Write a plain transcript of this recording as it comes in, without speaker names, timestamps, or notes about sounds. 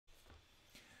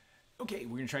Okay,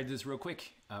 we're gonna try to do this real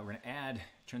quick. We're gonna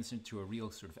turn this into a real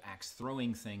sort of axe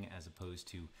throwing thing as opposed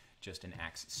to just an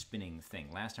axe spinning thing.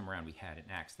 Last time around we had an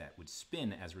axe that would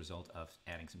spin as a result of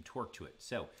adding some torque to it.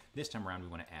 So this time around we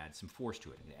wanna add some force to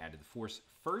it. I'm gonna add the force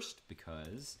first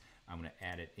because I'm gonna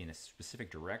add it in a specific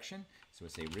direction. So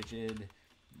let's say rigid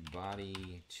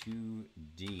body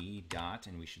 2D dot,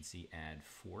 and we should see add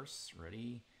force.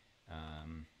 Ready?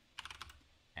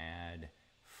 Add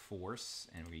force,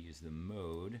 and we use the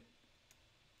mode.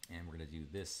 And we're going to do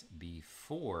this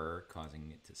before causing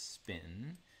it to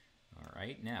spin. All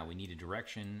right, now we need a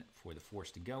direction for the force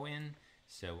to go in.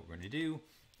 So what we're going to do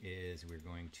is we're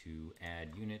going to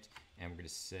add unit, and we're going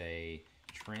to say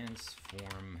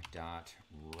transform dot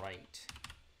right.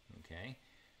 Okay,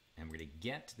 and we're going to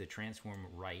get the transform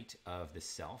right of the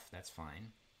self. That's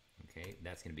fine. Okay,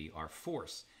 that's going to be our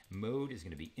force. Mode is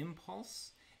going to be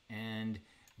impulse, and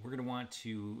we're going to want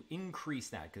to increase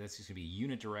that because that's just going to be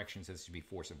unit direction. So this should be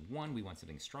force of 1. We want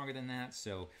something stronger than that.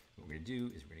 So what we're going to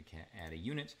do is we're going to add a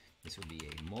unit. This would be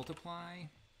a multiply.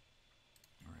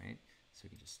 All right. So we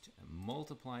can just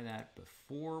multiply that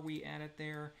before we add it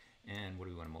there. And what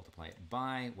do we want to multiply it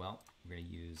by? Well, we're going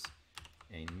to use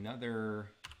another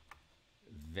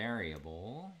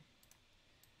variable.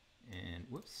 And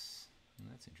whoops,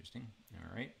 that's interesting.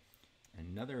 All right.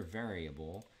 Another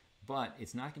variable. But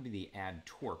it's not going to be the add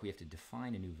torque. We have to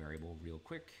define a new variable real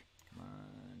quick. Come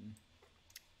on.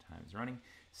 Time's running.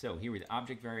 So here are the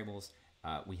object variables.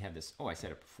 We have this, I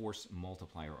set up force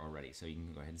multiplier already. So you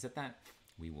can go ahead and set that.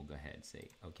 We will go ahead and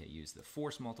say, okay, use the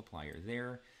force multiplier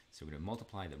there. So we're going to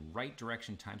multiply the right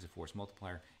direction times the force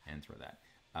multiplier and throw that.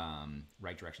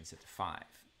 Right direction set to 5.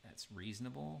 That's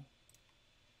reasonable.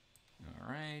 All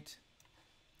right.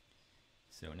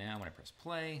 So now when I press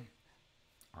play,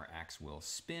 our axe will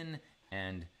spin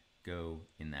and go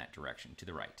in that direction to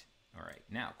the right. All right,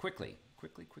 now quickly.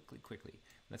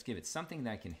 Let's give it something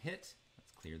that can hit.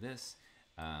 Let's clear this.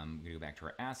 We're gonna go back to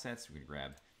our assets. We're gonna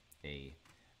grab a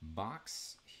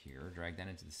box here, drag that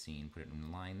into the scene, put it in the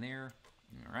line there.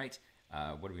 All right,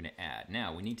 what are we gonna add?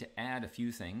 Now we need to add a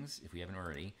few things if we haven't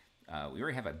already. We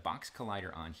already have a box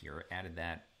collider on here, added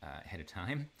that ahead of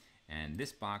time. And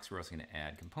this box, we're also gonna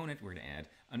add component. We're gonna add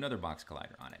another box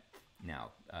collider on it.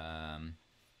 Now,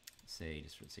 say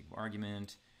just for the sake of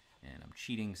argument, and I'm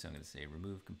cheating, so I'm going to say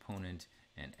remove component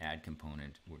and add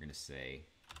component. We're going to say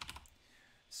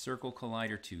circle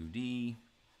collider 2D.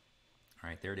 All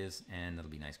right, there it is, and that'll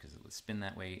be nice because it'll spin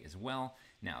that way as well.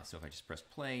 Now, so if I just press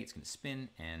play, it's going to spin,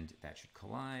 and that should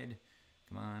collide.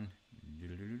 Come on.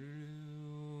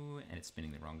 And it's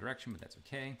spinning the wrong direction, but that's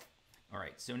okay. All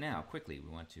right, so now, quickly, we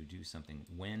want to do something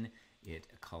when it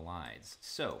collides.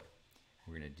 So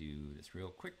we're going to do this real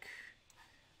quick.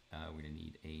 We're going to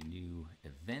need a new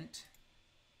event.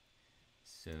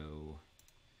 So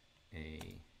a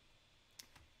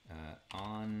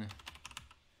on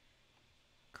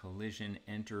collision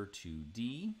enter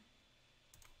 2D.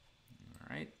 All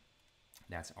right,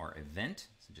 that's our event.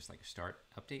 So just like a start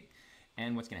update.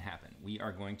 And what's going to happen? We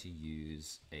are going to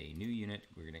use a new unit.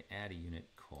 We're going to add a unit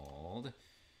called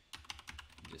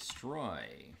destroy.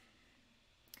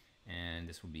 And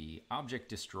this will be object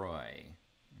destroy,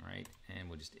 all right? And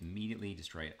we'll just immediately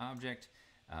destroy an object.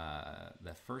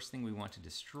 The first thing we want to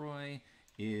destroy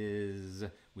is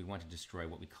we want to destroy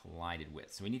what we collided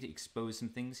with. So we need to expose some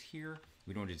things here.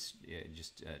 We don't just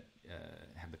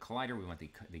have the collider. We want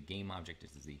the game object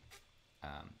as the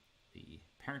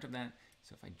parent of that.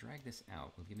 So if I drag this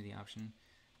out, will it give me the option?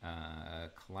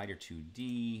 Collider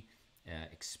 2D.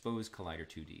 Expose collider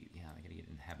 2D. Yeah, I gotta get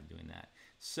in the habit of doing that.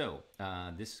 So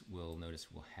this will,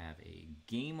 notice, will have a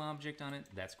game object on it.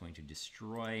 That's going to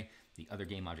destroy the other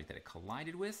game object that it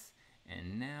collided with.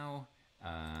 And now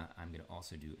I'm gonna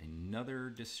also do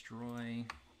another destroy.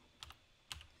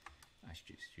 I should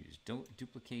just choose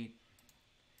duplicate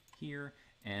here.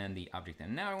 And the object that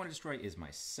now I want to destroy is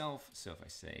myself. So if I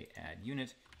say add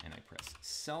unit and I press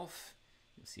self,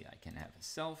 you'll see I can have a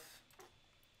self.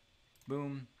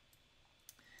 Boom.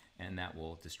 And that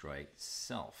will destroy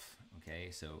self. Okay,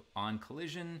 so on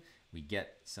collision, we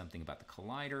get something about the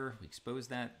collider. We expose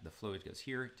that. The fluid goes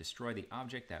here. Destroy the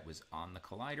object that was on the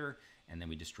collider, and then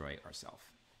we destroy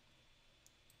ourself.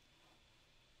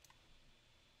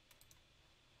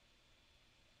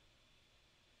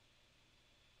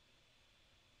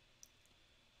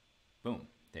 Boom,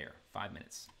 there, 5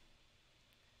 minutes.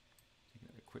 Take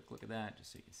another quick look at that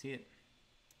just so you can see it.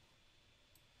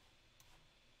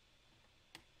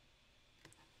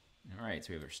 All right, so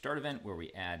we have our start event where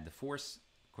we add the force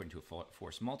according to a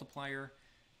force multiplier,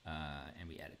 and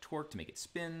we add a torque to make it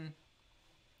spin.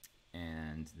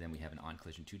 And then we have an on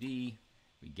collision 2D.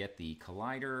 We get the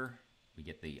collider, we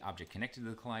get the object connected to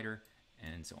the collider,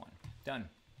 and so on. Done.